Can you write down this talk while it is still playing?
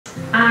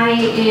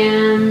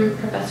am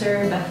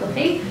Professor Bethel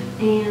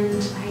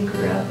and I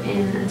grew up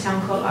in a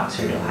town called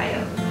Oxford,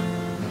 Ohio.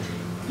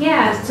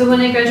 Yeah, so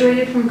when I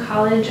graduated from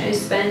college, I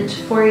spent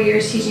 4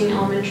 years teaching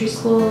elementary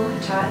school. I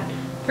taught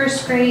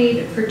first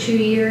grade for 2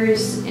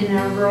 years in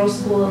a rural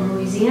school in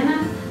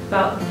Louisiana,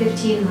 about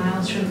 15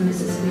 miles from the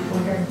Mississippi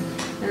border.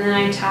 And then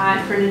I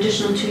taught for an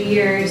additional 2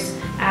 years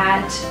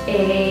at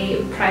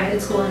a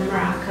private school in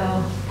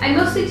Morocco. I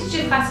mostly teach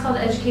a class called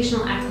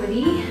Educational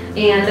Equity,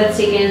 and that's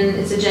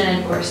it's a gen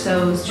ed course,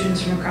 so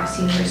students from across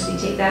the university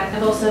take that.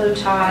 I've also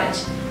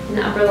taught an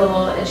upper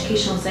level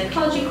educational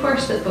psychology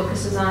course that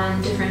focuses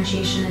on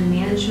differentiation and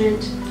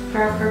management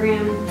for our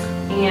program,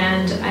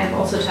 and I've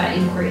also taught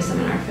inquiry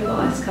seminar for the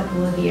last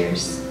couple of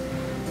years.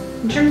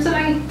 In terms of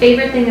my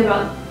favorite thing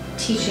about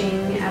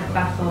teaching at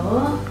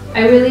Bethel,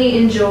 I really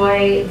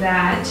enjoy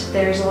that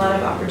there's a lot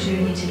of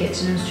opportunity to get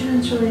to know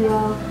students really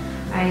well.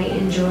 I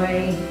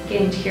enjoy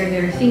getting to hear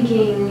their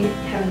thinking,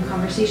 having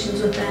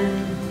conversations with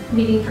them,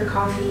 meeting for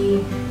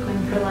coffee,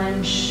 going for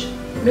lunch,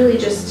 really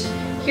just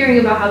hearing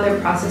about how they're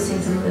processing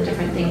some of the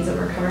different things that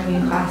we're covering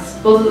in class.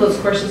 Both of those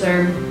courses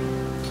are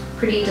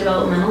pretty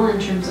developmental in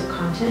terms of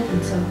content,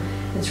 and so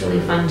it's really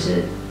fun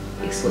to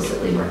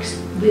explicitly work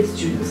with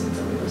students on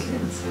some of those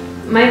things.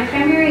 My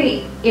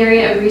primary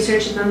area of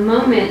research at the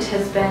moment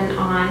has been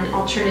on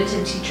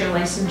alternative teacher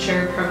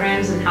licensure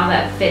programs and how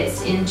that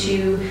fits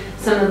into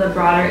some of the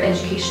broader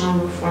educational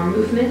reform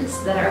movements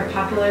that are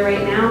popular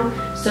right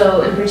now.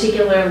 So in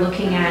particular,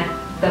 looking at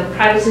the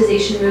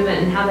privatization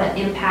movement and how that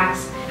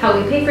impacts how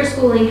we pay for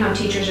schooling, how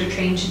teachers are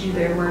trained to do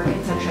their work,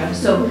 etc.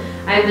 So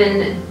I've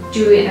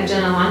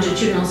done a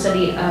longitudinal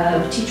study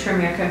of Teach for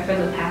America for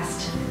the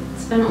past,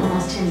 it's been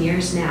almost 10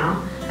 years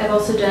now. I've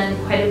also done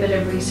quite a bit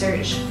of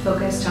research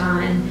focused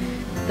on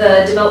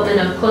the development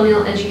of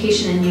colonial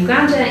education in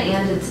Uganda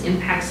and its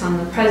impacts on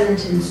the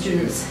present and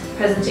students'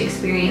 present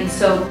experience.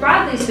 So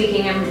broadly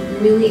speaking, I'm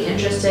really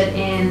interested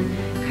in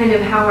kind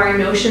of how our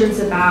notions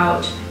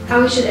about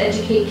how we should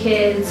educate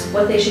kids,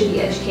 what they should be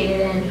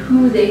educated in,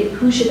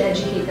 who should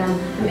educate them.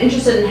 I'm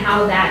interested in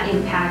how that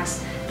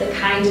impacts the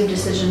kinds of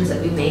decisions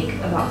that we make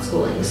about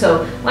schooling.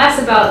 So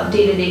less about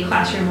day-to-day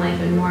classroom life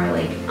and more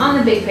like on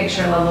the big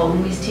picture level,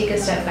 when we take a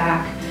step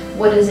back,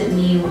 what does it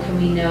mean, what can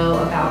we know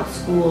about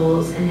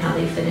schools and how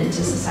they fit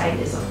into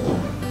society as a whole.